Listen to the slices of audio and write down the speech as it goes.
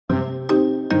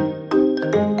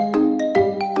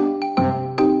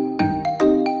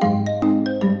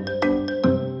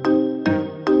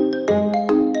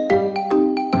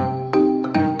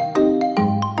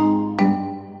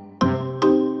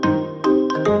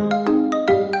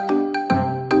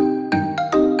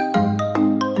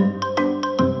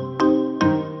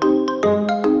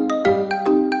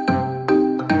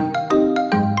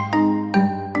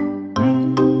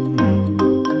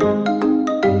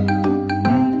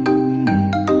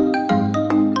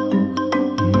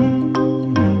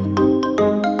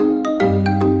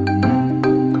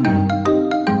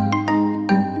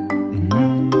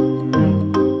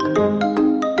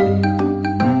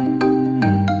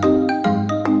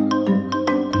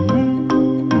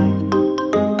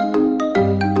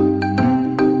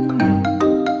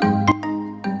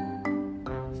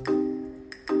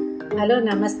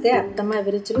నమస్తే అత్తమ్మ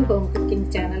అభిరుచులు హోమ్ కుకింగ్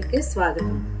ఛానల్ కి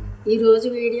స్వాగతం। ఈ రోజు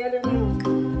వీడియోలో నేను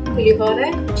పులిహోర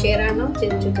క్షీరాన్నం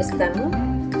చేసి చూపిస్తాను।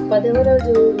 10వ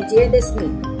రోజు విజయదశమి।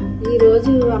 ఈ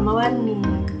రోజు అమ్మవారిని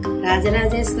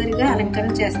రాజరాజేశ్వరిగా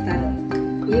అలంకరణ చేస్తారు।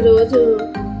 ఈ రోజు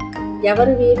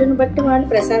ఎవరు వీలుని బట్టి వాళ్ళు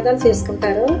ప్రసాదాలు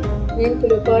చేసుకుంటారో నేను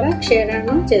పులిహోర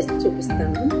క్షీరాన్నం చేసి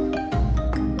చూపిస్తాను।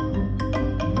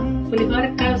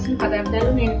 పులిహోరకు కావాల్సిన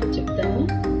పదార్థాలు నేను ఇప్పుడు చెప్తాను।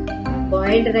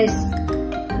 బాయిల్డ్ రైస్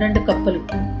 2 కప్పులు,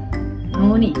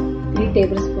 నూనె 3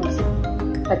 టేబుల్ స్పూన్స్,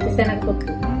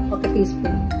 పచ్చిశనగపప్పు 1 టీ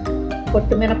స్పూన్,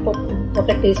 పొట్టు మినపప్పు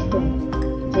 1 టీ స్పూన్,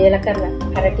 జీలకర్ర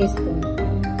 1/2 టీ స్పూన్,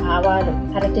 ఆవాలు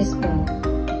 1/2 టీ స్పూన్,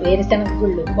 వేరుశనగ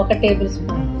గుళ్ళు 1 టేబుల్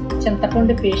స్పూన్,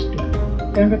 చింతపండు పేస్ట్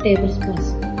 2 టేబుల్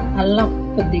స్పూన్స్, అల్లం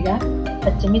కొద్దిగా,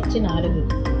 పచ్చిమిర్చి 4,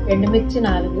 ఎండుమిర్చి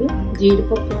 4,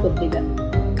 జీడిపప్పు కొద్దిగా,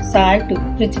 సాల్ట్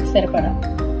రుచికి సరిపడా,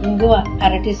 ఇంగువ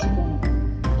 1/2 టీ స్పూన్,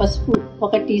 పసుపు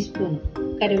 1 టీ స్పూన్,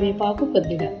 కరివేపాకు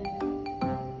కొద్దిగా।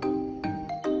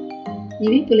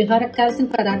 ఇవి పులిహోరకు కావాల్సిన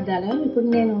పదార్థాలు। ఇప్పుడు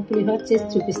నేను పులిహోర చేసి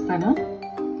చూపిస్తాను।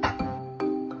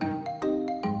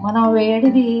 మనం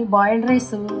వేడిది బాయిల్డ్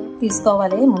రైస్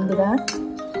తీసుకోవాలి। ముందుగా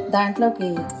దాంట్లోకి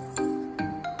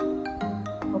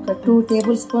ఒక 2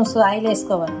 టేబుల్ స్పూన్స్ ఆయిల్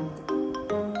వేసుకోవాలి।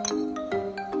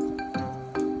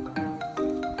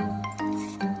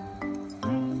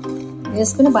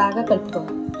 వేసుకుని బాగా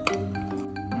కలుపుకోవాలి।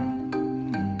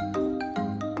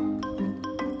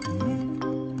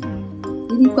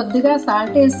 ఇది కొద్దిగా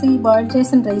సాల్ట్ వేసి బాయిల్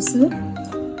చేసిన రైస్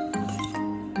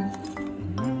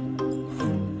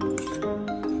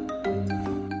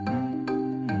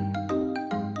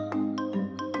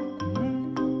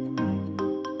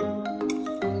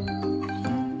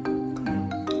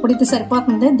ఇప్పుడు ఇది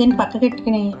సరిపోతుంది। దీన్ని పక్కకి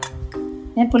పెట్టుకుని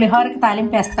నేను పులిహోరకి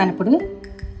తాలింపు వేస్తాను। ఇప్పుడు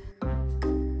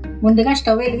ముందుగా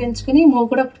స్టవ్ వెలిగించుకుని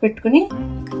మూకుడు ఒకటి పెట్టుకుని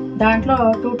దాంట్లో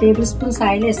 2 టేబుల్ స్పూన్స్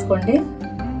ఆయిల్ వేసుకోండి।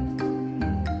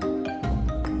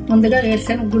 ముందుగా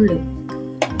వేరుశనగ గుళ్ళు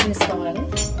వేసుకోవాలి,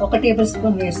 1 టేబుల్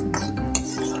స్పూన్ వేసుకోవాలి।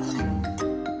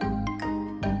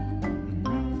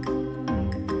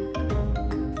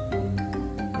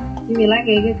 ఇవి ఇలా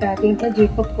వేగాక దీంట్లో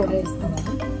జీడిపప్పు కూడా వేసుకోవాలి।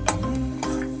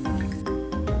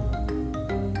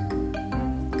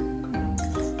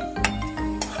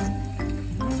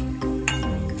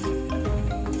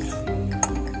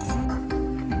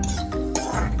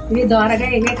 ఇవి దోరగా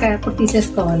వేగాక అప్పుడు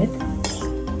తీసేసుకోవాలి।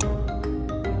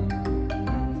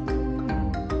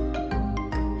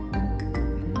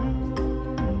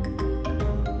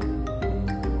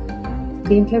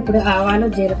 దీంట్లో ఇప్పుడు ఆవాలు,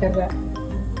 జీలకర్ర,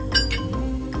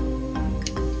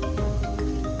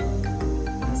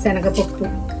 శనగపప్పు,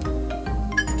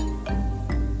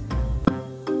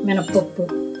 మినపప్పు,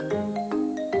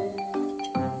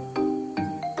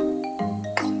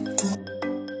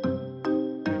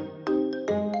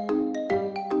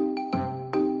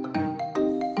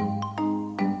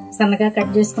 సన్నగా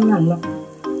కట్ చేసుకున్న అల్లం,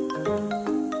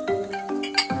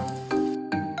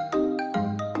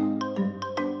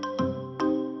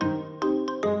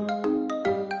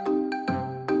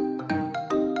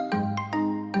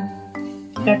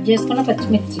 కట్ చేసుకున్న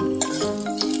పచ్చిమిర్చి,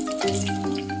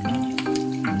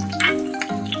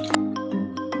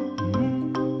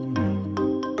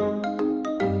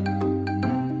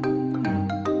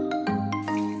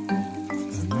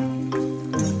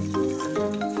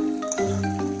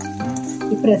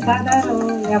 ఈ ప్రసాదాలు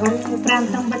ఎవరి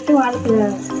ప్రాంతం బట్టి వాళ్ళు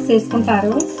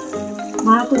చేసుకుంటారు।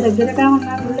 మాకు దగ్గరగా ఉన్న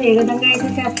వాళ్ళు ఏ విధంగా అయితే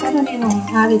చేస్తారో నేను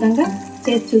ఆ విధంగా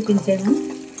చేసి చూపించాను।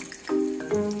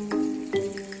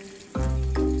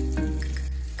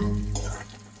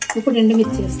 ఇప్పుడు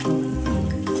ఎండుమిర్చి వేసుకోవాలి।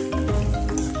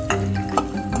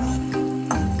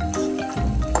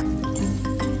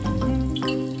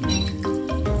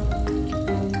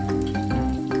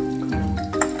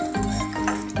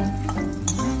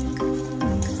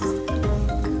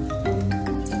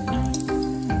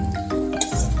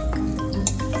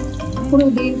 ఇప్పుడు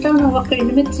దీంట్లో 1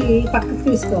 ఎండుమిర్చి పక్కకు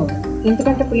తీసుకోవాలి,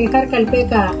 ఎందుకంటే పులిహోర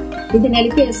కలిపాక ఇది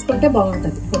నలిపి వేసుకుంటే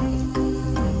బాగుంటుంది।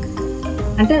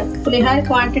 అంటే పులిహోర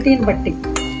క్వాంటిటీని బట్టి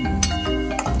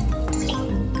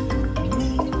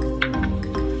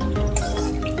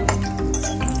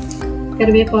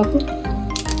కరివేపాకు,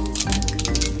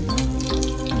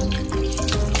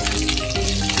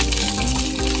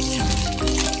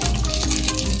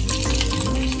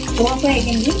 పోపు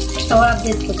వేగింది, స్టవ్ ఆఫ్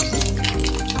చేసుకోవచ్చు।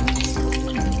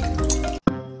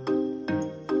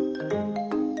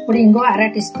 ఇప్పుడు ఇంకో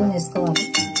 1/2 టీ స్పూన్ వేసుకోవాలి।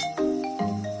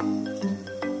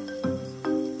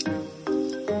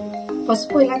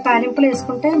 పసుపు ఇలా తాలింపులు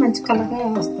వేసుకుంటే మంచి కలర్గా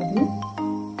వస్తుంది।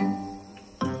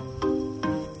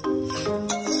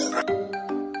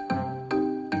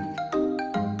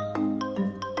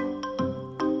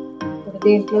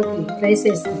 దీంట్లోకి రైస్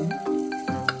వేస్తాను.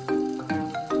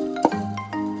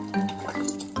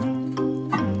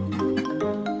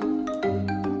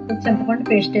 చింతపండు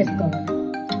పేస్ట్ వేసుకోవాలి.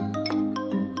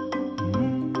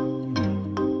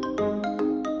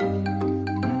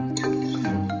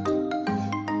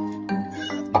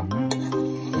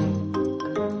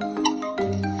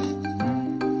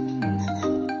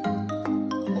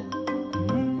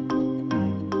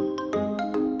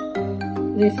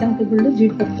 వేరుశనగ గుళ్ళు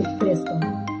జీడిపప్పు వేసుకోవాలి.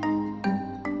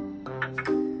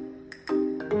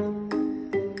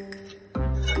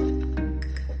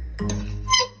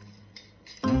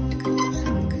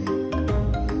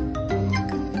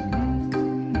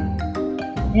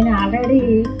 నేను ఆల్రెడీ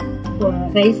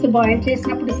రైస్ బాయిల్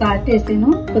చేసినప్పుడు సాల్ట్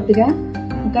వేసాను కొద్దిగా,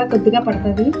 ఇంకా కొద్దిగా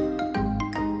పడుతుంది.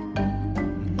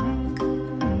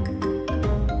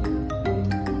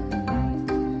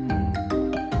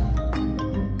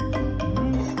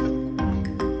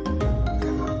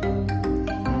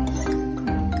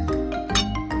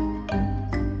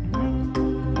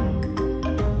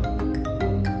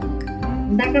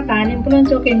 ఇందాక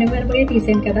తాలింపులోంచి ఒక ఎండుమిరపకాయ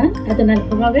తీసాను కదా, అది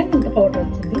నలుపుగా ఇంత పౌడర్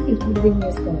వచ్చింది. ఇప్పుడు దీన్ని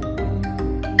వేసుకోవాలి.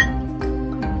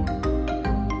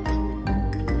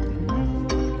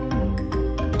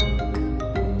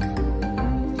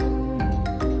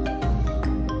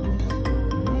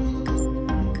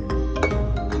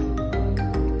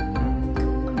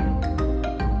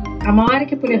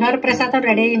 అమ్మవారికి పులిహోర ప్రసాదం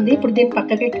రెడీ అయింది. ఇప్పుడు దీన్ని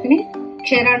పక్కకి పెట్టుకుని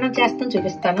క్షీరాన్నం చేస్తాను,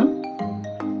 చూపిస్తాను.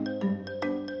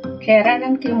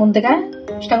 క్షీరాన్నానికి ముందుగా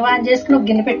స్టవ్ ఆన్ చేసుకుని ఒక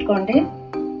గిన్నె పెట్టుకోండి.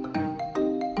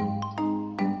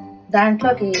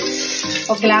 దాంట్లోకి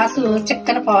ఒక గ్లాసు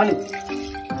చిక్కని పాలు,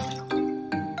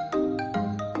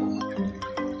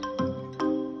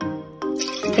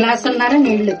 గ్లాసున్నర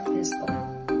నీళ్లు వేసుకోండి.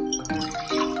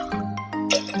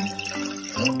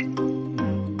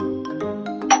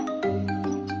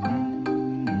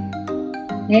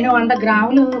 నేను 100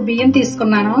 గ్రాములు బియ్యం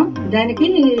తీసుకున్నాను, దానికి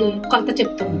కొలత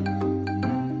చెప్తున్నాను.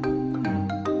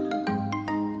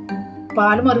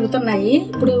 పాలు మరుగుతున్నాయి.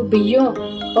 ఇప్పుడు బియ్యం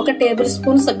 1 టేబుల్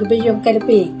స్పూన్ సగ్గు బియ్యం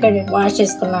కలిపి వాష్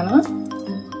చేసుకున్నాను.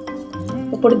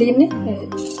 ఇప్పుడు దీన్ని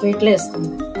వీటిలో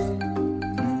వేసుకున్నాను.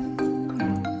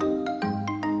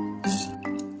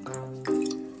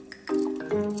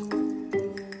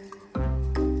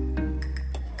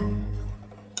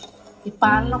 ఈ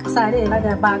పాలను ఒకసారి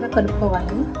ఇలాగ బాగా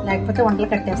కలుపుకోవాలి, లేకపోతే వంటలు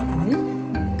కట్టేస్తుంది.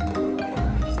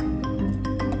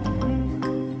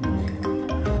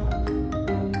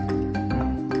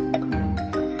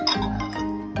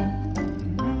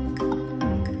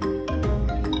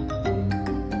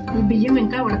 ఈ బియ్యం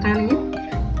ఇంకా ఉడకాలి.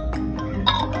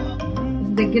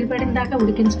 దగ్గర పడిన దాకా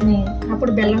ఉడికించుకుని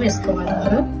అప్పుడు బెల్లం వేసుకోవాలి.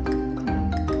 అందరూ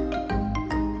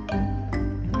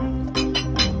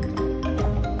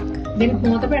దీనికి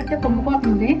మూత పెడితే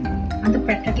పొంగిపోతుంది, అంత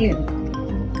పెట్టట్లేదు.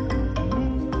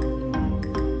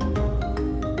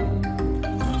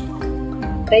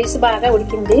 రైస్ బాగా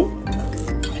ఉడికింది.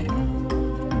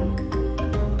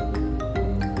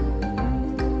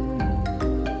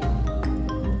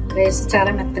 రైస్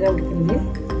చాలా మెత్తగా ఉడికింది.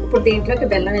 ఇప్పుడు దీంట్లోకి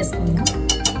బెల్లం వేసుకుందాం.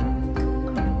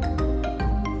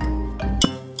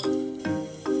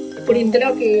 ఇప్పుడు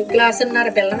ఇందులోకి గ్లాసున్నర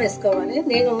బెల్లం వేసుకోవాలి.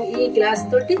 నేను ఈ గ్లాస్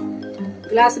తోటి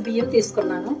గ్లాసు బియ్యం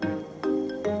తీసుకున్నాను.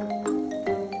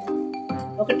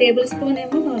 1 టేబుల్ స్పూన్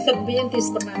ఏమో సగ్గు బియ్యం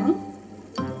తీసుకున్నాను.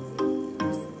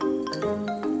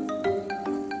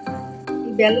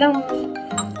 ఈ బెల్లం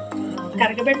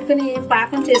కరగబెట్టుకుని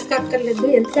పాకం చేసుకోక్కర్లేదు,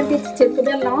 ఎందుకంటే చెరుకు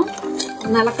బెల్లం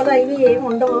నలకలు అవి ఏమి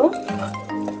ఉండవు.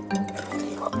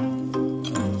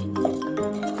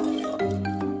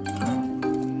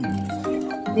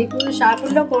 మీకు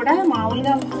షాపుల్లో కూడా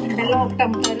మామూలుగా బెల్లం ఒకటి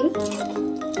అమ్ముతారు,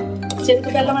 చెరుకు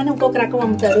బెల్లం అని ఇంకొక రకం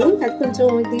అమ్ముతారు. అది కొంచెం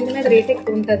దీని మీద రేట్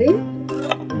ఎక్కువ ఉంటుంది.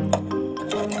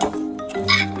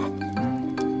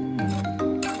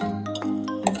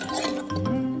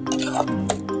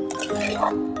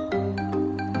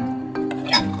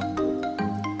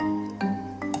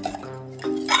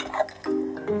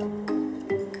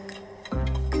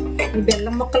 ఈ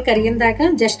బెల్లం ముక్కలు కరిగిన దాకా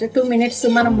జస్ట్ 2 మినిట్స్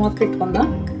మనం మూత పెట్టుకుందాం.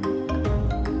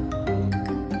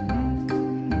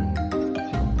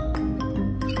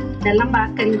 బెల్లం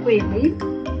బాగా కరిగిపోయింది.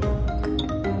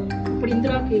 ఇప్పుడు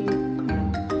ఇందులోకి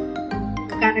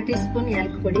 1 టీ స్పూన్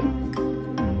యాలక పొడి,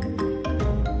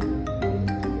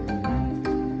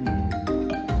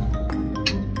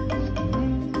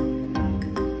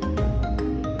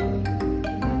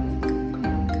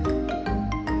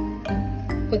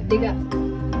 కొద్దిగా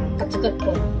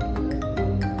పచ్చకర్పూరం,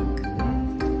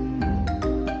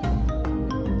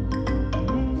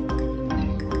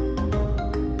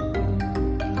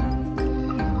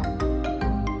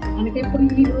 మనకి ఇప్పుడు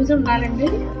ఈ లూజ్ ఉండాలండి.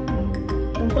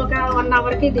 ఇంకొక 1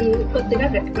 అవర్కి ఇది కొద్దిగా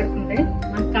గట్టి పడుతుంది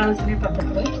మనకు కావాల్సిన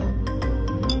పద్ధతిలో.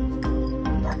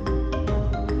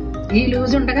 ఈ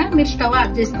లూజ్ ఉండగా మీరు స్టవ్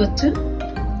ఆఫ్ చేసుకోవచ్చు.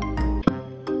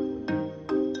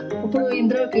 ఇప్పుడు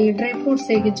ఇందులోకి డ్రై ఫ్రూట్స్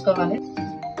వేగించుకోవాలి.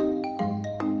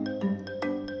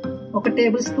 1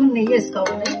 టేబుల్ స్పూన్ నెయ్యి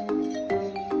వేసుకోవాలి.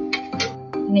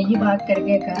 నెయ్యి బాగా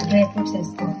కరిగాక డ్రై ఫ్రూట్స్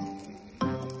వేసుకోవాలి.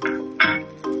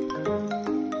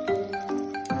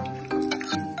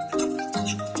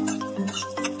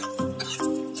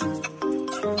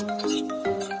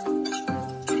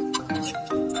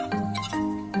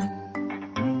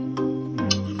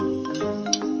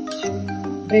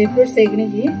 Dry fruits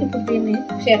వేగినవి. ఇప్పుడు దీన్ని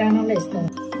క్షీరానంలో వేసుకోవాలి.